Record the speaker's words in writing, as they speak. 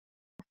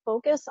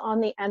focus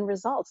on the end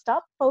result.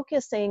 Stop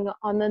focusing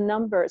on the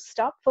numbers.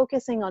 Stop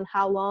focusing on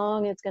how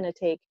long it's going to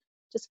take.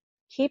 Just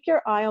keep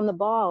your eye on the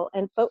ball.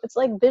 And it's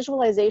like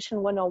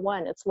visualization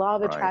 101. It's law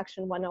of Right.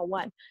 attraction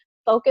 101.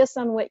 Focus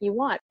on what you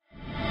want.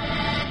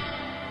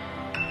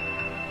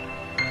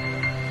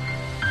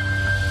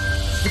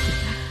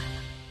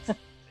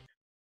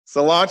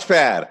 So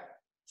Launchpad,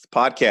 it's a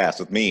podcast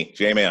with me,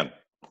 J-Man.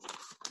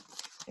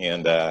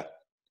 And I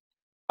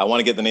want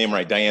to get the name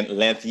right. Diane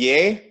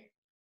Lantheir.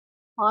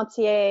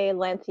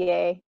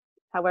 Lantheir,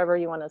 however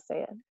you want to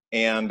say it.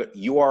 And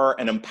you are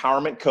an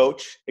empowerment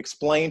coach.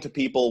 Explain to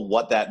people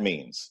what that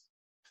means.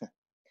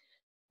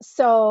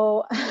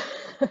 So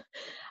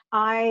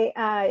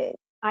I'm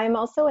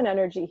also an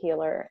energy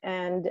healer.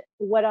 And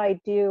what I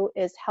do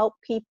is help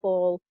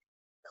people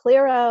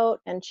clear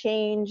out and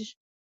change,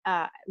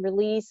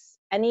 release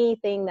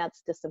anything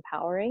that's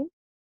disempowering.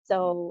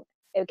 So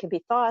it could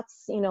be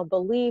thoughts,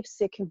 beliefs,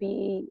 it can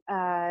be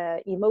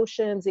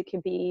emotions, it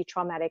can be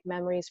traumatic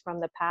memories from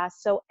the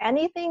past. So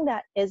anything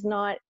that is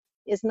not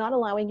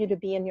allowing you to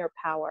be in your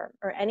power,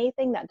 or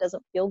anything that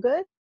doesn't feel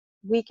good,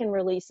 we can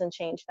release and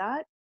change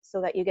that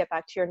so that you get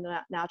back to your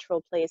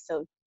natural place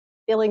of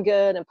feeling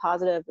good and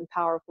positive and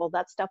powerful.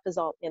 That stuff is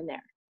all in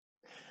there.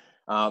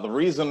 The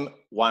reason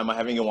why I'm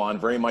having you on,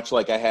 very much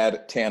like I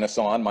had Tanis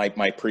on,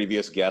 my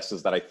previous guest,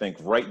 is that I think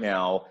right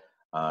now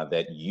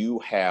that you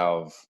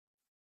have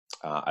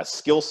a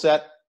skill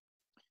set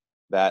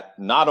that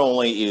not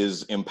only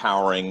is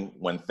empowering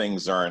when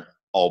things aren't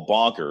all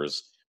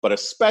bonkers, but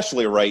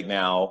especially right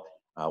now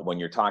when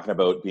you're talking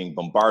about being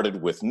bombarded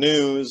with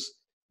news,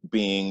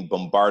 being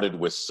bombarded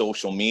with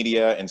social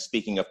media. And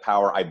speaking of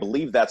power, I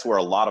believe that's where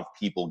a lot of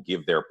people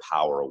give their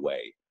power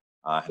away.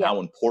 And how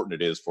important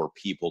it is for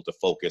people to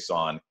focus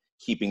on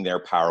keeping their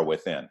power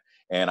within.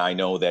 And I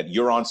know that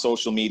you're on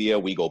social media.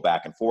 We go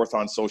back and forth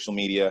on social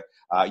media.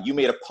 You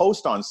made a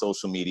post on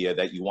social media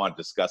that you want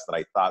to discuss that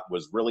I thought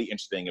was really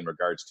interesting in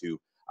regards to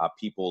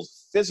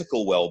people's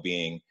physical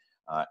well-being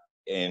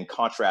in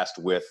contrast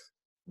with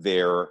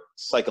their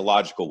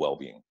psychological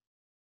well-being.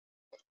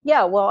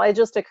 Yeah, well, it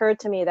just occurred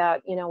to me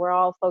that, we're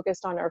all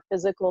focused on our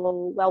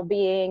physical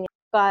well-being,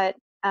 but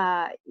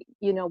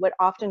what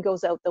often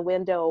goes out the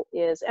window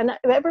is, and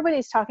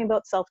everybody's talking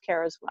about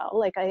self-care as well.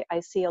 Like I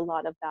see a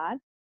lot of that,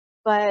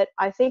 but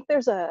I think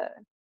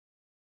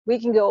we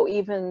can go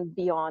even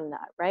beyond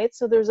that, right?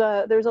 So there's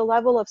a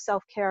level of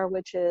self-care,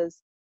 which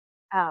is,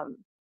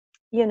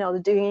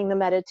 doing the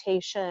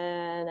meditation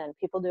and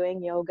people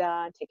doing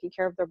yoga and taking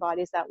care of their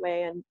bodies that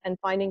way, and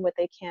finding what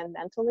they can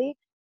mentally.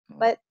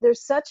 But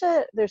there's such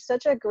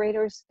a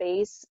greater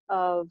space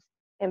of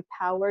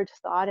empowered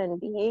thought and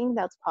being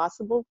that's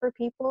possible for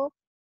people.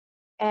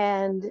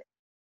 And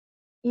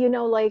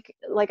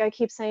like I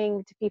keep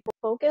saying to people,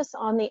 focus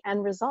on the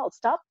end result.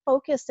 Stop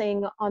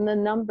focusing on the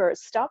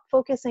numbers. Stop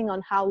focusing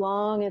on how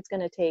long it's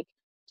going to take.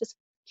 Just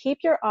keep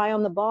your eye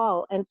on the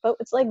ball. And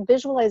it's like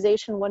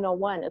visualization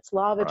 101. It's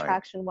law of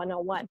attraction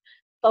 101.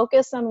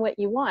 Focus on what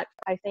you want.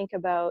 I think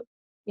about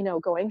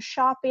going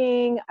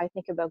shopping. I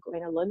think about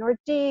going to Le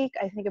Nordique.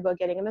 I think about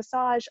getting a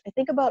massage. I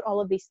think about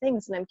all of these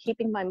things, and I'm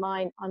keeping my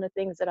mind on the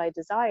things that I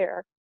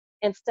desire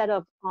instead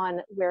of on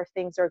where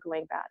things are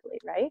going badly,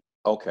 right?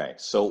 Okay,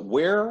 so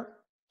where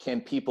can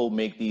people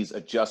make these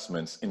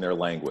adjustments in their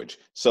language?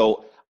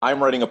 So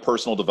I'm writing a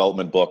personal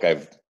development book.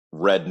 I've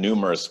read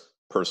numerous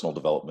personal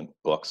development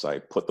books. I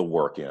put the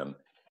work in,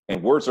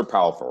 and words are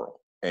powerful.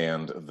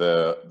 And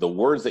the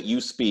words that you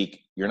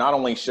speak, you're not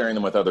only sharing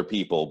them with other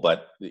people,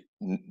 but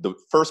the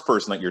first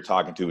person that you're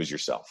talking to is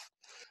yourself.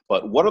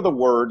 But what are the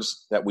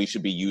words that we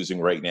should be using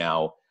right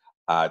now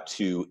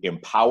to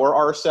empower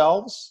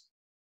ourselves?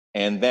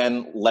 And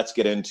then let's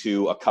get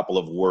into a couple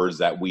of words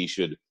that we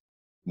should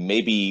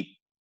maybe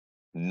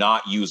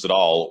not use at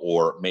all,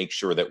 or make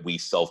sure that we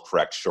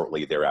self-correct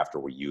shortly thereafter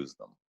we use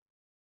them.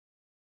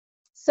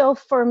 So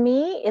for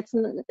me, it's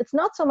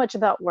not so much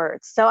about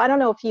words. So I don't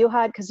know if you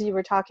had, because we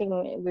were talking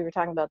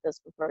about this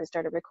before we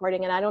started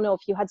recording, and I don't know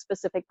if you had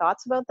specific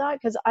thoughts about that,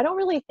 because I don't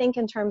really think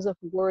in terms of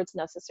words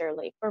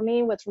necessarily. For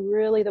me, what's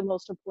really the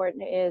most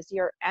important is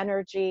your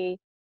energy.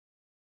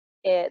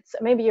 It's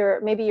maybe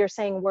you're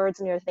saying words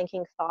and you're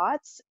thinking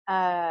thoughts.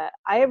 I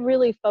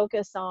really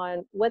focus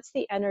on what's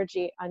the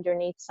energy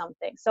underneath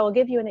something. So I'll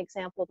give you an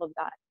example of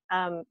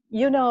that.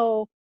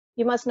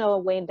 You must know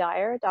Wayne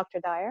Dyer,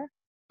 Dr. Dyer.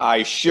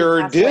 I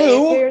sure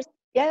do.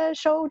 Yeah,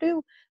 sure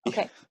do.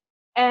 Okay.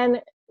 And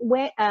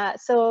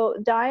so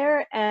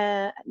Dyer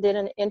did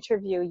an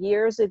interview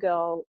years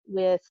ago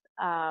with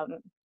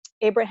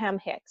Abraham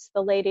Hicks,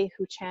 the lady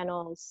who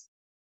channels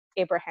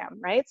Abraham,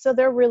 right? So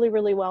they're really,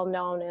 really well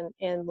known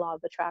in law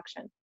of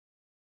attraction.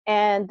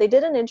 And they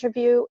did an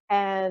interview,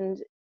 and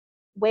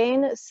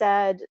Wayne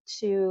said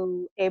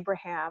to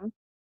Abraham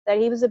that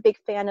he was a big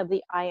fan of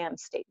the I am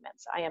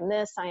statements. I am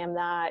this, I am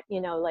that,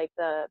 like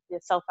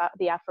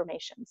the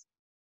affirmations.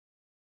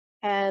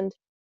 And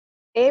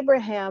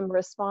Abraham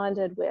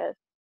responded with,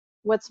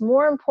 what's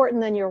more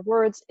important than your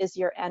words is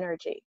your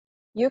energy.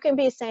 You can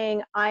be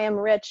saying, I am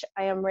rich,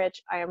 I am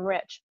rich, I am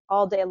rich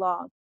all day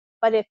long.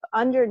 But if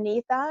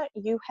underneath that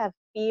you have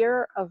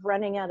fear of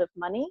running out of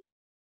money,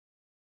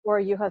 or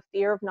you have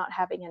fear of not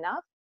having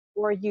enough,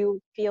 or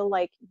you feel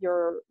like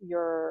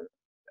you're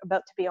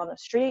about to be on the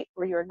street,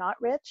 or you're not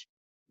rich,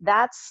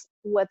 that's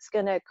what's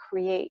going to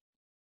create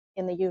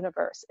in the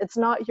universe. It's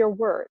not your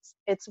words,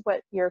 it's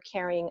what you're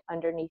carrying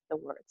underneath the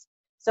words.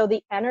 So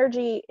the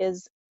energy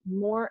is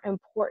more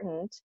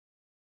important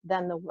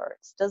than the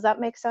words. Does that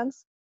make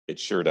sense? It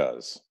sure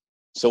does.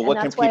 So And what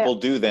can that's why, people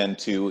do then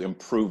to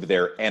improve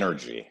their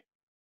energy?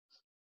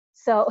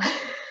 so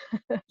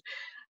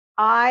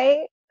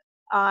I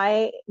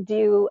I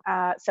do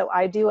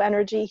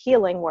energy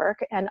healing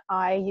work, and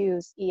I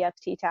use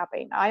EFT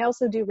tapping. I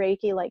also do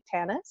Reiki like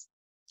Tanis,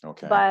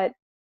 Okay. but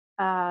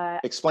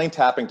Explain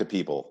tapping to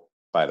people,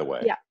 by the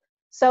way. yeah.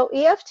 So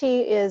EFT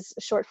is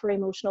short for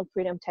emotional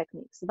freedom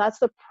techniques. So that's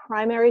the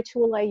primary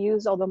tool I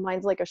use, although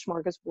mine's like a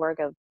smorgasbord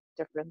of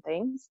different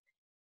things.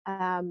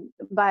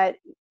 But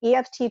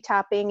EFT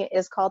tapping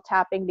is called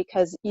tapping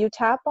because you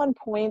tap on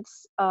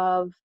points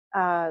of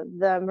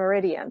the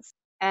meridians.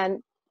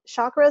 And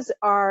chakras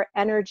are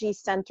energy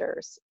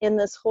centers in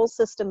this whole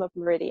system of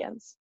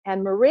meridians.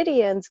 And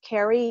meridians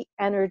carry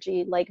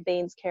energy like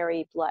veins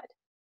carry blood.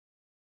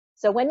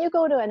 So when you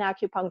go to an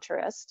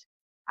acupuncturist,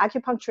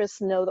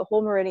 acupuncturists know the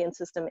whole meridian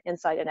system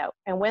inside and out.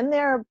 And when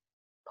they're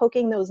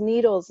poking those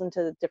needles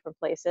into different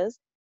places,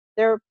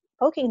 they're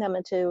poking them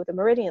into the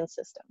meridian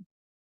system.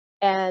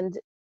 And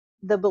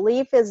the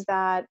belief is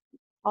that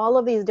all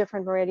of these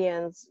different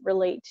meridians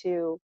relate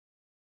to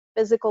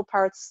physical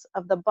parts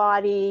of the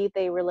body,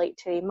 they relate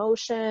to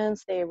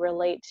emotions, they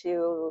relate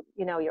to,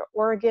 you know, your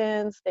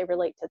organs, they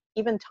relate to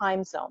even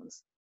time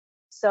zones.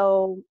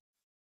 So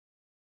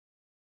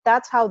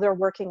that's how they're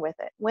working with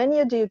it. When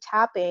you do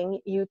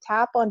tapping, you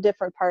tap on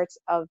different parts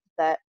of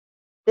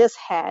this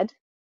head,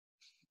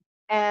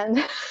 and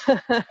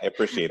I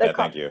appreciate that.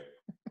 Thank you.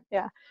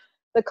 yeah,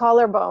 the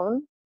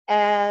collarbone,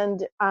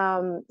 and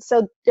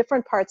so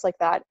different parts like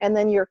that. And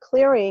then you're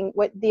clearing,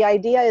 what the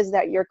idea is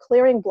that you're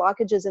clearing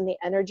blockages in the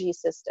energy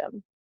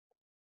system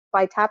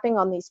by tapping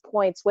on these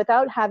points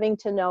without having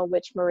to know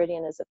which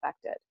meridian is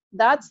affected.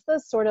 That's the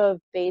sort of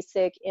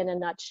basic, in a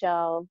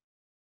nutshell,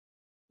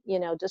 you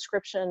know,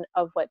 description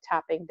of what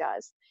tapping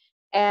does.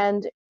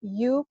 And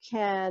you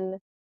can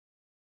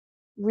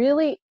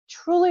really,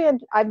 truly,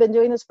 and I've been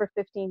doing this for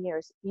 15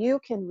 years, you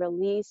can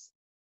release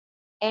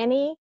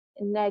any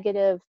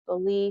negative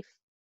belief,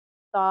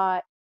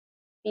 thought,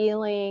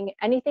 feeling,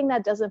 anything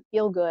that doesn't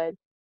feel good,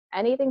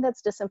 anything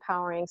that's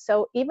disempowering.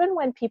 So even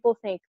when people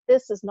think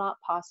this is not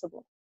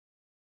possible,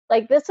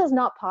 like this is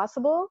not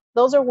possible,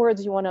 those are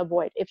words you want to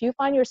avoid. If you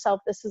find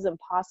yourself, this is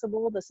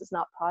impossible, this is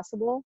not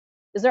possible,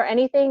 is there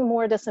anything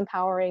more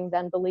disempowering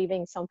than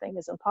believing something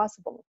is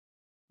impossible?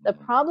 The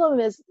problem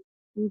is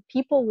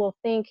people will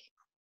think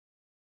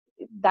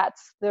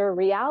that's their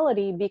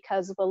reality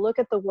because, well, look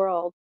at the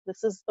world.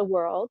 This is the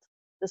world.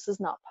 This is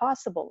not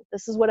possible.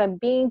 This is what I'm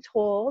being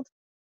told.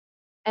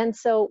 And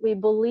so we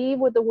believe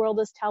what the world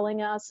is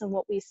telling us and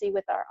what we see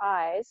with our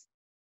eyes.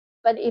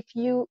 But if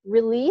you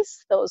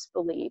release those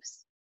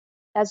beliefs,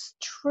 as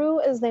true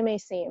as they may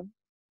seem,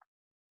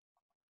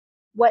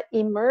 what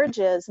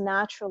emerges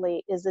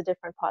naturally is a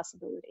different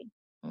possibility.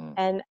 Mm.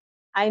 And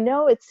I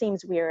know it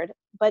seems weird,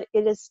 but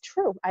it is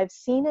true. I've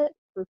seen it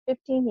for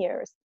 15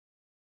 years.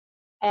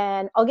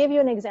 And I'll give you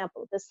an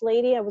example. This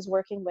lady I was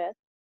working with,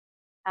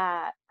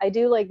 I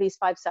do like these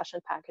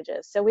 5-session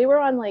packages. So we were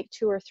on like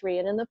 2 or 3.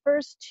 And in the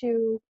first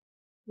 2,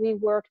 we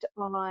worked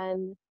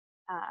on,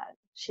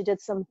 she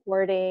did some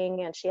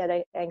hoarding and she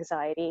had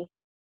anxiety.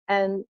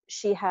 And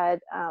she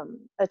had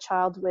a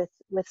child with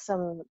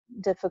some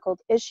difficult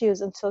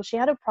issues. And so she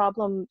had a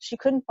problem. She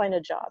couldn't find a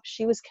job.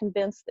 She was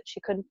convinced that she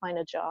couldn't find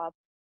a job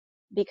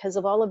because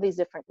of all of these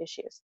different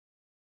issues.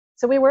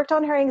 So we worked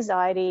on her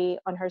anxiety,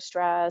 on her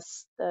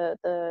stress,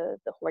 the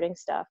hoarding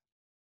stuff,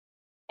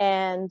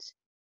 and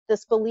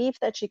this belief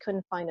that she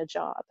couldn't find a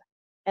job.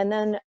 And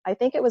then I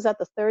think it was at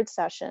the 3rd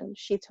session,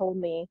 she told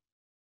me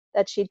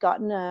that she'd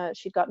gotten a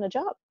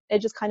job. It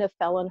just kind of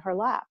fell in her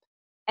lap,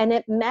 and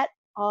it met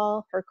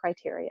all her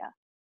criteria.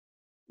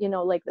 You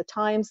know, like the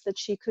times that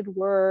she could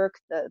work,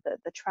 the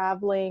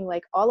traveling,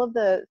 like all of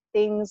the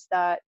things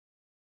that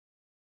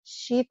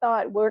she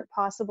thought weren't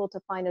possible to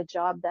find a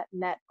job that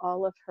met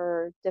all of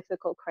her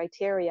difficult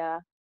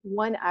criteria.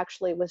 One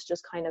actually was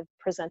just kind of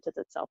presented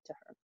itself to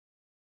her.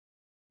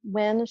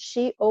 When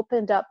she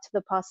opened up to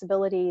the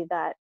possibility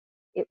that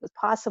it was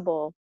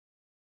possible,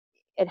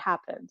 it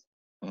happened.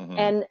 Mm-hmm.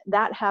 And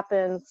that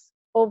happens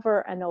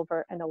over and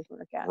over and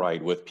over again.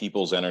 Right, with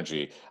people's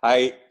energy.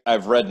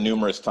 I've read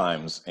numerous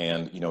times,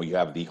 and you know, you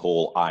have the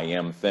whole I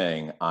am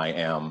thing, I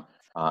am,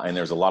 and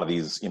there's a lot of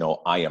these, you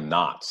know, I am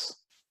nots,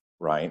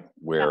 right?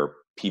 Where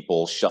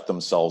people shut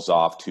themselves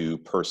off to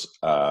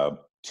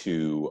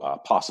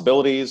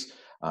possibilities.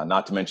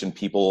 Not to mention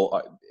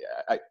people.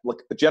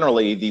 Look,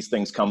 generally these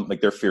things come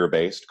like they're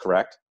fear-based,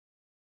 correct?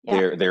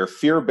 Yeah. They're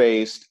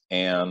fear-based,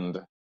 and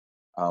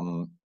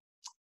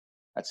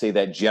I'd say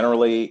that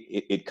generally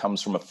it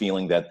comes from a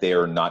feeling that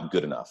they're not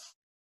good enough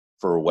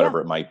for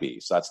whatever it might be.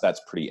 So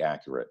that's pretty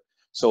accurate.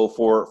 So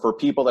for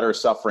people that are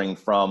suffering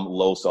from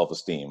low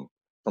self-esteem,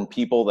 from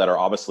people that are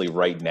obviously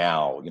right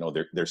now,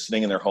 they're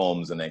sitting in their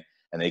homes and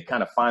they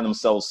kind of find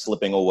themselves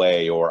slipping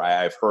away, or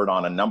I've heard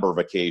on a number of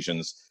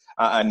occasions,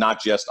 and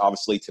not just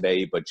obviously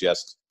today, but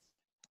just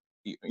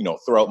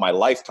throughout my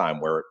lifetime,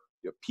 where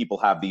people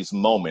have these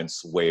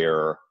moments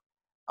where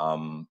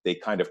they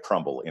kind of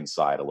crumble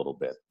inside a little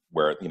bit,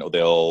 where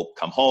they'll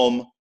come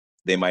home,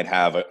 they might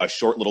have a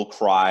short little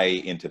cry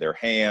into their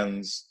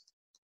hands,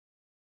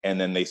 and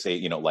then they say,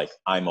 like,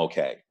 I'm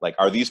okay. Like,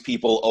 are these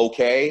people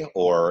okay,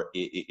 or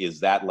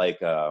is that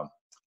like a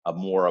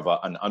more of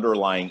an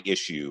underlying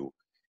issue?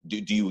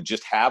 Do you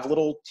just have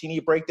little teeny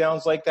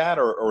breakdowns like that,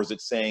 or is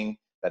it saying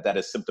that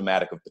is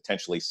symptomatic of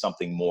potentially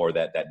something more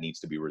that needs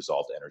to be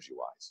resolved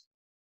energy-wise?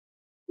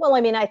 Well,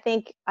 I mean, I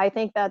think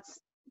that's,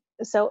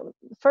 so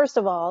first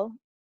of all,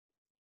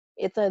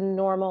 it's a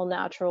normal,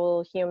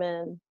 natural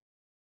human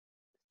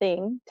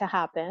thing to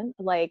happen.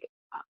 Like,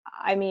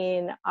 I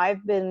mean,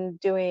 I've been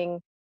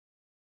doing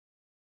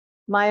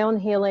my own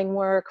healing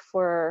work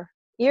for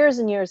years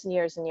and years and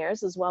years and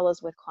years, as well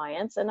as with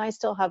clients. And I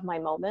still have my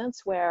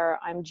moments where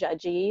I'm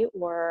judgy,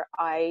 or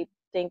I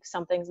think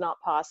something's not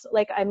possible.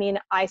 Like, I mean,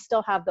 I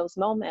still have those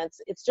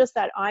moments. It's just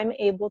that I'm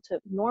able to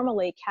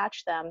normally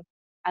catch them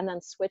and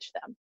then switch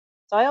them.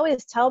 So I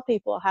always tell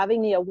people,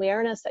 having the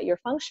awareness that you're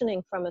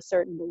functioning from a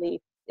certain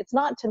belief, it's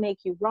not to make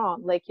you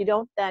wrong. Like, you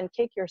don't then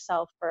kick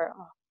yourself for,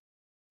 oh,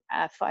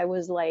 if I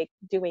was like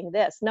doing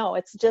this. No,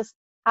 it's just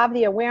have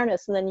the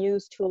awareness and then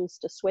use tools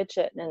to switch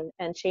it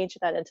and change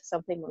that into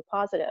something more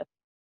positive.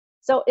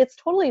 So it's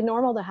totally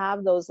normal to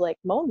have those like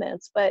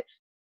moments. But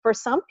for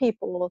some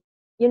people,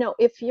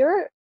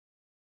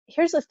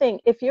 here's the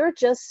thing, if you're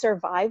just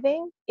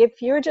surviving,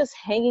 if you're just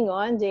hanging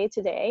on day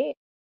to day,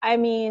 I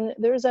mean,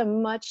 there's a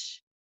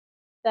much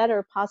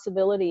better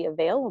possibility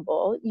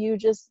available. You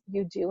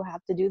do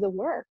have to do the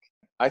work.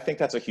 I think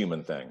that's a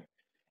human thing,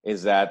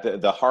 is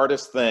that the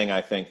hardest thing,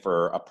 I think,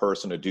 for a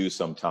person to do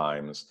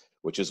sometimes,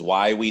 which is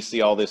why we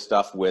see all this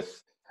stuff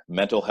with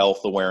mental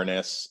health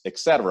awareness,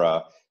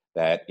 etc.,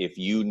 that if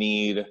you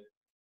need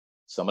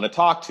someone to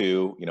talk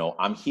to,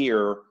 I'm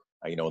here.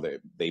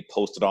 They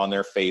posted on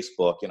their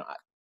Facebook.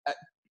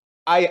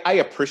 I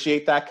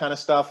appreciate that kind of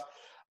stuff.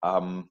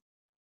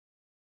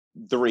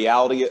 The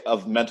reality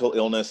of mental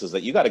illness is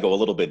that you got to go a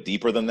little bit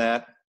deeper than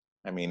that.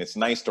 I mean, it's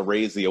nice to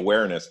raise the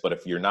awareness, but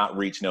if you're not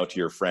reaching out to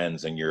your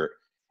friends and you're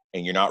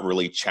not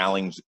really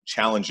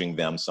challenging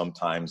them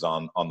sometimes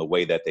on the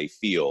way that they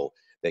feel,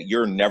 that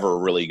you're never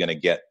really going to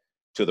get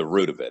to the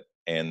root of it.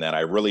 And that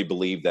I really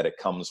believe that it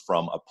comes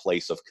from a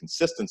place of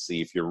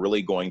consistency. If you're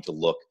really going to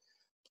look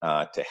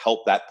to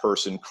help that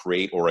person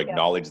create or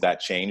acknowledge that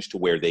change to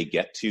where they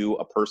get to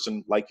a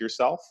person like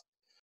yourself.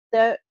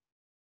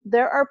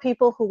 There are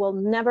people who will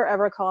never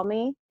ever call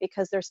me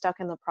because they're stuck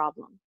in the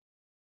problem.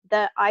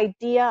 The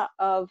idea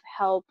of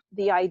help,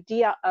 the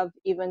idea of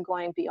even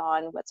going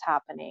beyond what's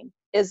happening,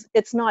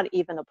 it's not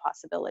even a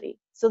possibility.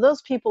 So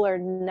those people are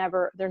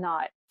never, they're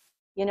not,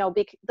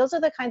 those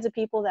are the kinds of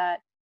people that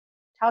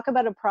talk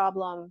about a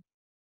problem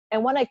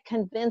and want to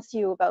convince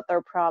you about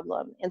their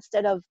problem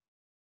instead of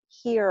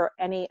hear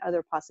any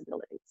other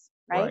possibilities,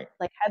 right?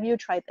 Like, have you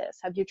tried this?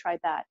 Have you tried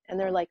that? And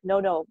they're like,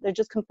 no, they're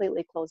just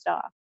completely closed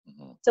off.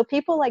 Mm-hmm. So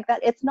people like that,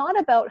 it's not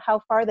about how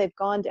far they've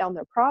gone down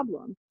their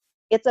problem.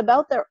 It's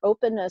about their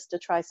openness to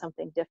try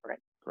something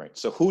different. Great.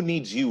 So who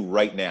needs you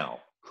right now?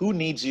 Who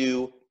needs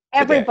you today?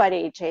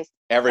 Everybody, Jason.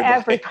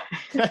 Everybody.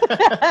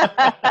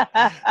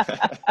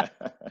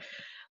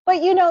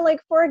 But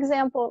like, for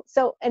example,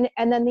 so and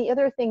then the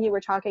other thing you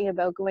were talking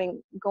about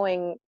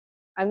going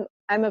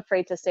I'm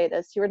afraid to say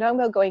this. You were talking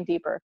about going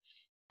deeper.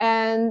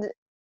 And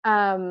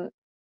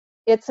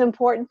it's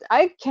important.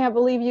 I can't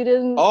believe you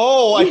didn't.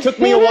 Oh, it took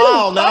me a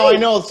while. Now I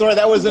know. Sorry,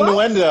 that was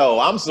innuendo.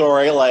 I'm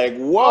sorry. Like,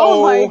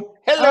 whoa. Oh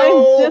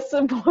hello. I'm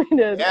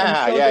disappointed.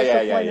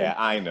 Yeah.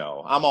 I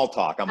know. I'm all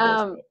talk. I'm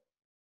bullshit.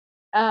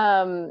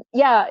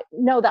 Yeah,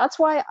 no, that's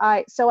why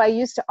I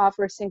used to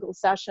offer single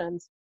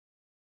sessions,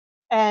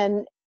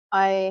 and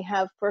I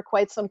have for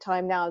quite some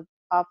time now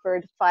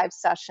offered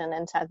 5-session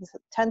and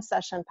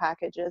 10-session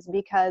packages,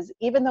 because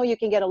even though you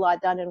can get a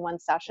lot done in one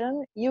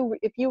session,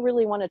 if you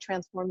really want to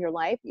transform your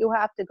life, you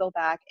have to go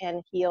back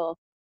and heal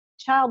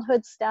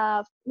childhood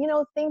stuff,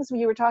 things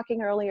you were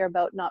talking earlier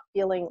about not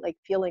feeling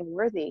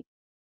worthy.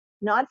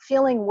 Not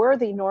feeling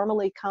worthy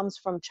normally comes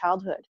from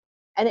childhood.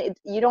 And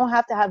you don't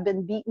have to have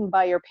been beaten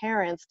by your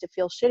parents to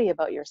feel shitty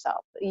about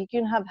yourself. You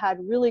can have had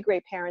really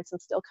great parents and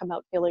still come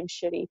out feeling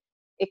shitty.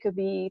 It could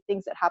be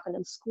things that happened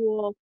in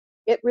school.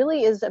 It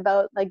really is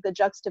about like the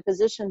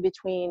juxtaposition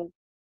between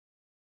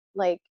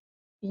like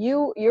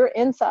your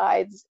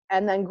insides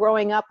and then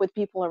growing up with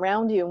people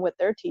around you and what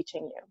they're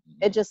teaching you.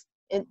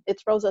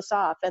 It throws us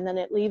off, and then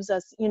it leaves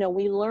us,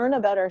 we learn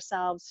about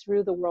ourselves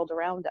through the world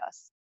around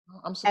us.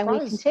 I'm surprised. And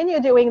we continue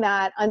doing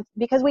that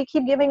because we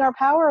keep giving our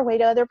power away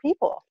to other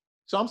people.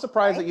 So I'm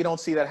surprised that you don't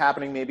see that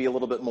happening maybe a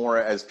little bit more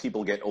as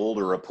people get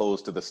older,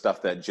 opposed to the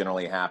stuff that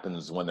generally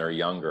happens when they're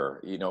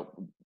younger.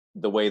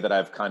 the way that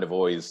I've kind of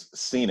always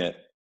seen it,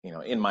 you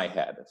know, in my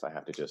head, if I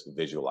have to just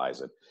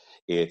visualize it,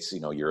 it's, you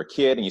know, you're a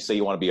kid and you say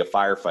you want to be a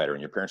firefighter and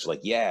your parents are like,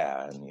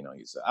 yeah. And, you know,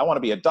 you say, I want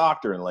to be a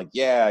doctor. And like,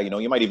 yeah, you know,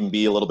 you might even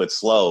be a little bit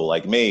slow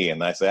like me.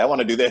 And I say, I want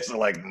to do this. And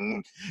like,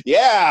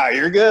 yeah,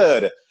 you're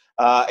good.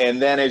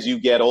 And then as you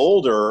get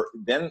older,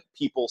 then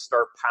people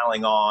start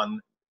piling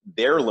on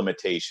their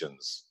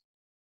limitations,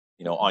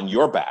 you know, on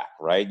your back,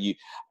 right? You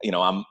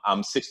know,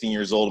 I'm 16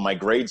 years old and my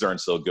grades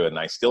aren't so good. And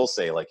I still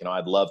say like, you know,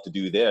 I'd love to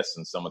do this.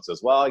 And someone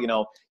says, well, you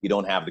know, you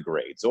don't have the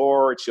grades,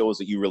 or it shows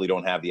that you really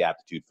don't have the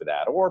aptitude for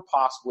that, or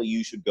possibly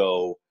you should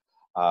go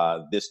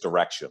this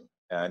direction.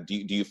 Do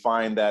you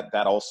find that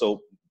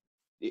also,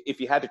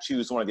 if you had to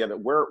choose one or the other,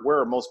 where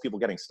are most people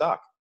getting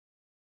stuck?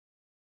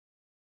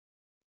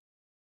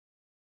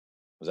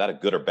 Was that a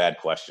good or bad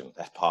question?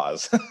 That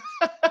pause.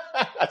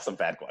 That's a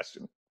bad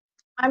question.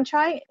 I'm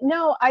trying.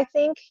 No, I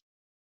think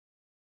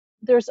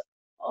there's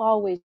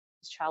always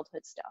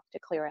childhood stuff to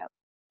clear out.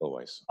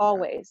 Always.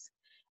 Yeah.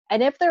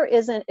 And if there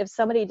isn't, if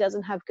somebody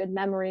doesn't have good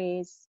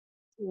memories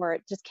or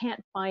just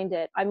can't find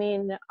it, I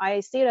mean, I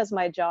see it as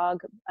my job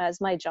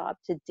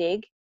to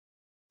dig,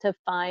 to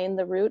find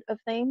the root of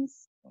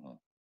things.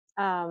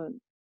 Mm-hmm.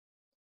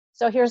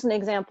 So here's an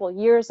example.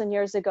 Years and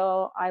years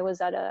ago, I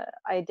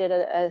did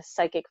a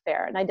psychic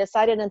fair, and I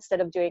decided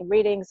instead of doing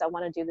readings, I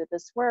want to do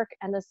this work.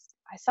 And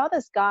I saw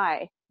this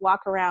guy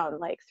walk around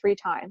like 3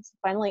 times,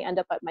 finally end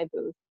up at my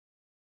booth.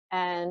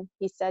 And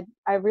he said,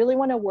 I really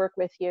want to work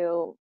with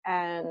you,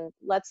 and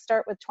let's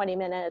start with 20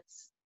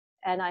 minutes.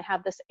 And I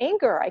have this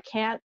anger.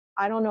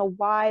 I don't know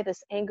why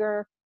this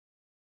anger.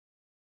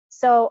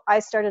 So I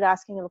started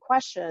asking him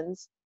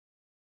questions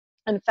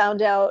and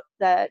found out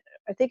that,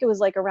 I think it was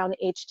like around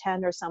age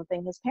 10 or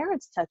something, his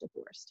parents had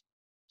divorced.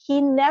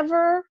 He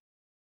never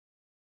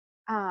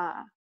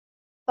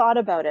thought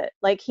about it.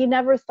 Like, he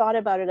never thought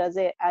about it as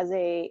an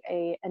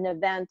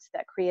event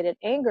that created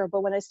anger.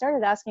 But when I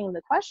started asking him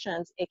the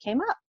questions, it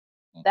came up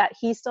that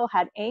he still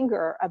had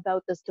anger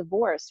about this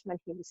divorce when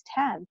he was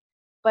 10,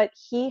 but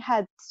he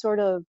had sort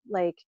of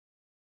like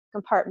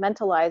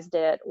compartmentalized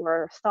it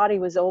or thought he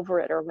was over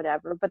it or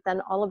whatever. But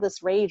then all of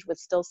this rage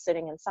was still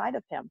sitting inside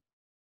of him.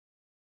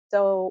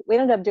 So we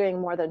ended up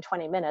doing more than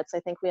 20 minutes. I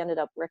think we ended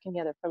up working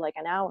together for like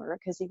an hour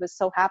because he was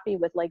so happy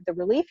with like the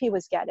relief he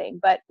was getting.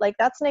 But like,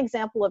 that's an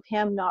example of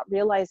him not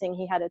realizing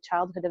he had a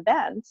childhood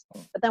event.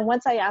 But then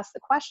once I asked the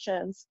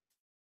questions,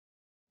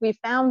 we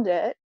found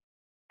it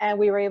and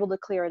we were able to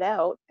clear it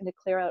out and to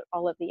clear out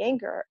all of the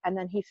anger. And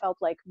then he felt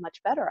like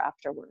much better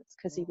afterwards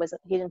because he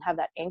didn't have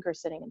that anger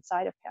sitting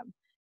inside of him.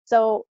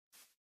 So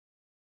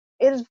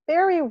it is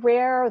very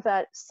rare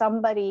that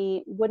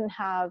somebody wouldn't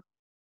have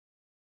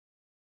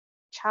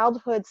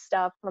childhood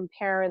stuff from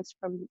parents,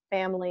 from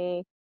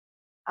family,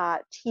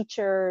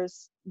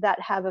 teachers that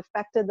have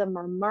affected them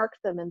or marked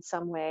them in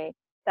some way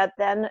that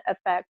then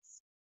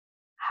affects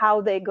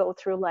how they go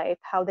through life,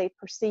 how they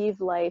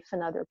perceive life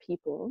and other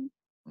people.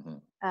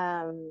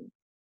 Mm-hmm.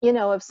 You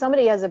know, if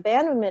somebody has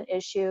abandonment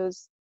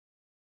issues,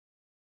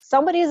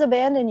 somebody's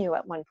abandoned you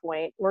at one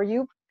point or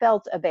you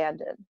felt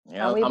abandoned.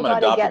 Yeah, I'm an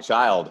adopted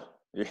child.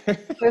 You're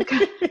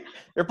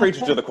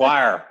preaching to the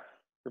choir.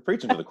 You're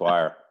preaching to the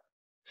choir.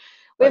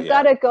 We've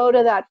got to go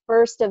to that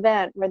first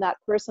event where that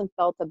person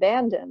felt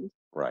abandoned,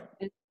 right,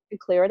 and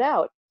clear it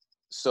out.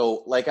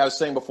 So, like I was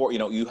saying before, you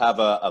know, you have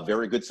a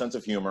very good sense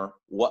of humor.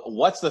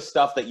 What's the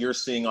stuff that you're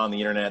seeing on the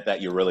internet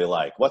that you really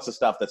like? What's the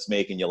stuff that's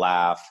making you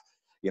laugh?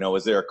 You know,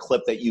 is there a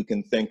clip that you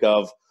can think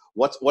of?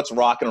 What's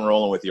rocking and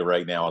rolling with you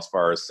right now as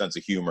far as sense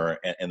of humor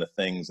and the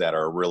things that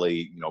are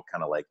really, you know,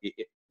 kind of like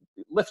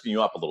lifting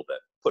you up a little bit,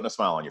 putting a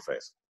smile on your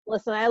face?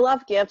 Listen, I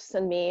love GIFs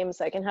and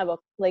memes. I can have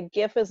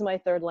GIF is my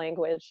third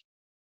language.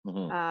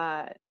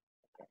 Mm-hmm.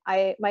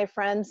 My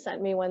friend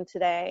sent me one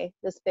today,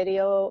 this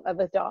video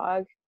of a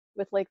dog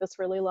with like this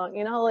really long,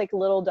 you know, like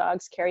little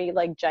dogs carry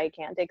like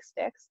gigantic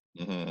sticks.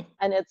 Mm-hmm.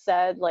 And it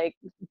said like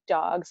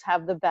dogs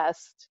have the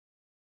best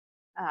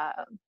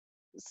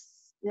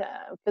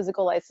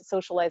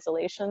social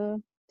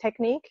isolation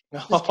technique.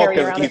 Just carry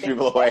around keep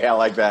people away. I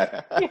like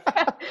that.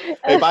 Yeah.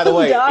 Hey, by the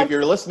way, if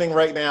you're listening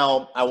right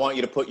now, I want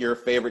you to put your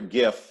favorite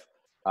GIF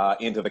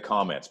into the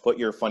comments. Put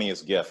your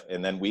funniest GIF,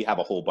 and then we have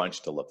a whole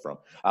bunch to look from.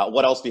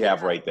 What else do you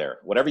have right there?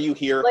 Whatever you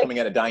hear coming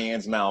out of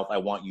Diane's mouth, I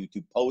want you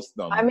to post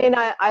them. I mean,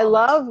 I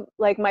love,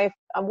 like,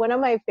 one of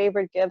my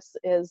favorite GIFs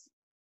is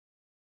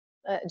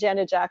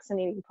Janet Jackson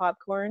eating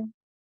popcorn.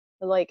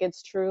 Like,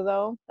 it's true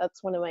though.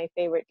 That's one of my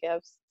favorite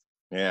GIFs.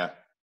 Yeah,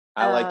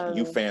 I like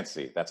you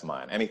fancy. That's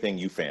mine. Anything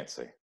you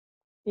fancy.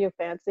 You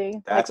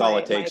fancy. That's like all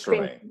it takes for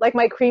me. Like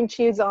my cream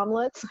cheese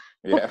omelets.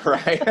 Yeah,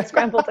 right.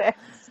 Scrambled eggs.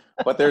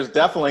 But there's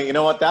definitely, you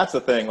know what, that's the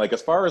thing. Like,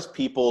 as far as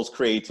people's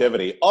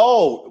creativity,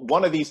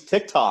 one of these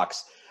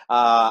TikToks,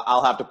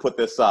 I'll have to put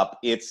this up.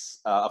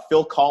 It's a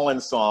Phil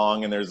Collins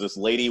song, and there's this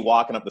lady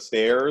walking up the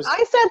stairs.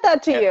 I sent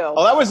that to you.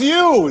 Oh, that was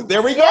you.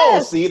 There we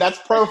go. See, that's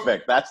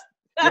perfect. That's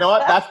You know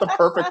what? That's the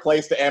perfect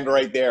place to end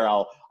right there.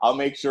 I'll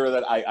make sure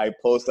that I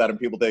post that and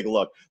people take a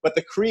look. But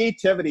the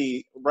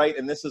creativity, right?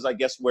 And this is, I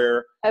guess,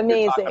 where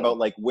you're talking about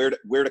like where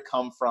to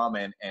come from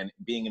and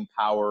being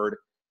empowered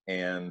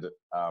and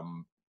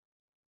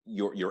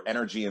your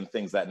energy and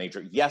things of that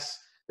nature. Yes,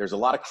 there's a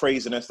lot of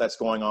craziness that's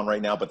going on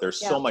right now, but there's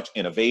so much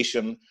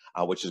innovation,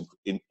 which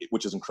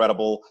is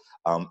incredible.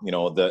 You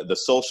know, the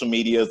social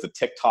medias, the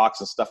TikToks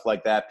and stuff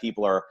like that.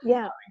 People are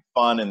having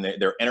fun and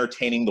they're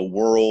entertaining the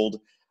world,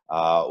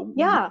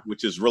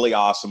 which is really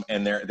awesome.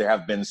 And there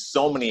have been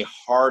so many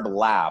hard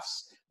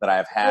laughs that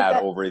I've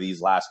had over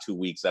these last 2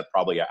 weeks that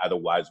probably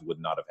otherwise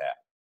would not have had.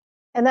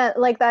 And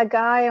that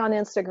guy on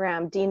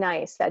Instagram, D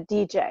Nice, that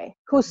DJ,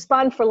 who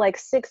spun for like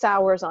 6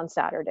 hours on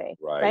Saturday,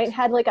 right?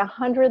 Had like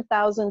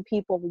 100,000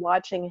 people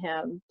watching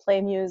him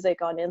play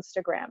music on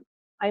Instagram.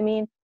 I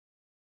mean,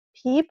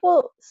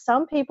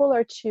 some people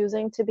are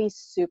choosing to be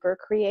super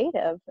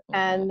creative,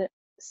 and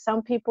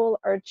some people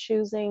are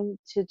choosing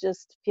to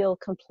just feel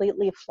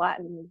completely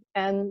flattened.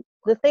 And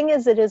the thing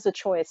is, it is a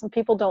choice. And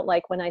people don't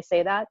like when I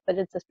say that, but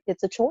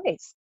it's a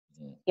choice,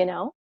 you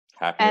know?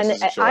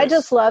 Happiness and I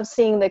just love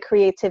seeing the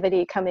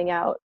creativity coming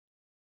out.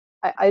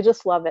 I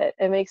just love it.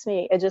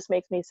 It just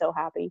makes me so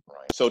happy.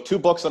 Right. So 2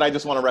 books that I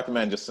just want to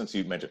recommend, just since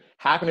you mentioned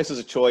Happiness is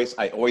a Choice.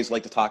 I always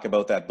like to talk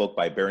about that book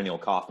by Barry Neil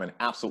Kaufman.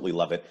 Absolutely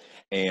love it.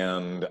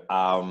 And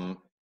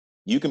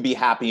you can be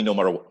happy no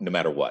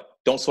matter what.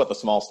 Don't Sweat the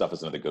Small Stuff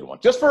is another good one.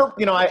 Just for,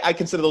 you know, I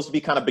consider those to be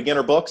kind of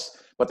beginner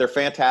books, but they're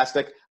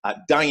fantastic.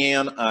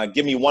 Diane,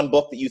 give me 1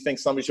 book that you think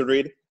somebody should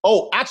read.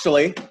 Oh,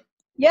 actually.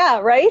 Yeah,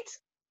 right?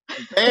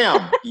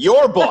 Bam,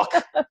 your book.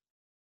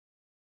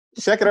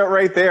 Check it out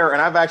right there.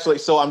 And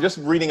I'm just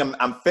reading,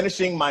 I'm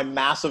finishing my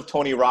massive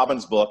Tony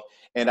Robbins book,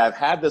 and I've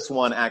had this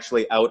one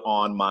actually out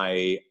on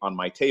my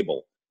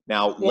table.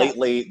 Now,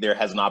 lately, there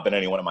has not been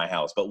anyone in my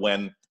house, but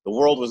when the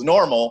world was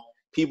normal,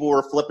 people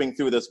were flipping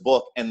through this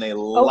book and they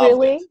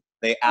loved it.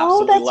 They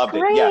absolutely loved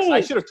it. Yes,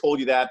 I should have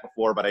told you that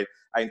before, but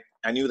I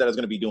knew that I was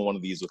going to be doing one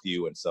of these with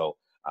you. And so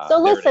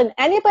listen,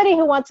 anybody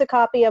who wants a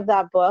copy of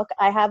that book,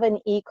 I have an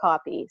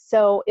e-copy.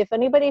 So if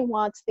anybody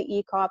wants the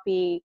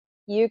e-copy,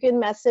 you can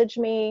message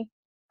me.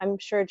 I'm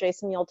sure,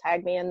 Jason, you'll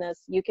tag me in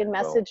this. You can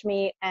message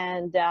me,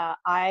 and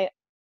I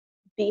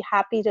be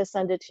happy to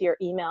send it to your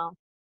email.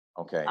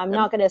 Okay. I'm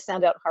not going to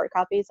send out hard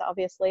copies,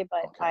 obviously,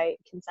 but I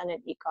can send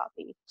an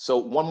e-copy. So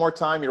one more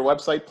time, your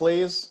website,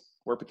 please.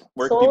 Where can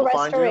people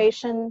find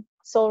you?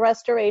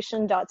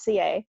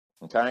 Soulrestoration.ca.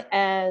 Okay.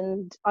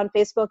 And on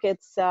Facebook,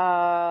 it's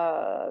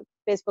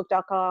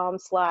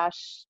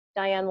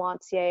facebook.com/Diane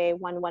Lantheir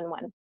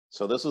 111.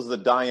 So this was the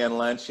Diane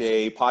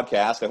Lantheir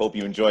podcast. I hope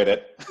you enjoyed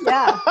it.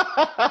 Yeah.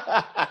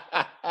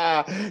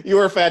 You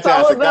were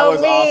fantastic. That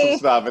was awesome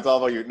stuff. It's all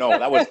about you. No,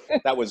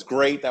 that was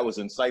great. That was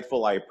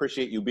insightful. I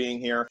appreciate you being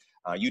here.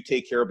 You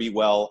take care, be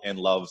well, and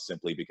love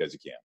simply because you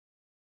can.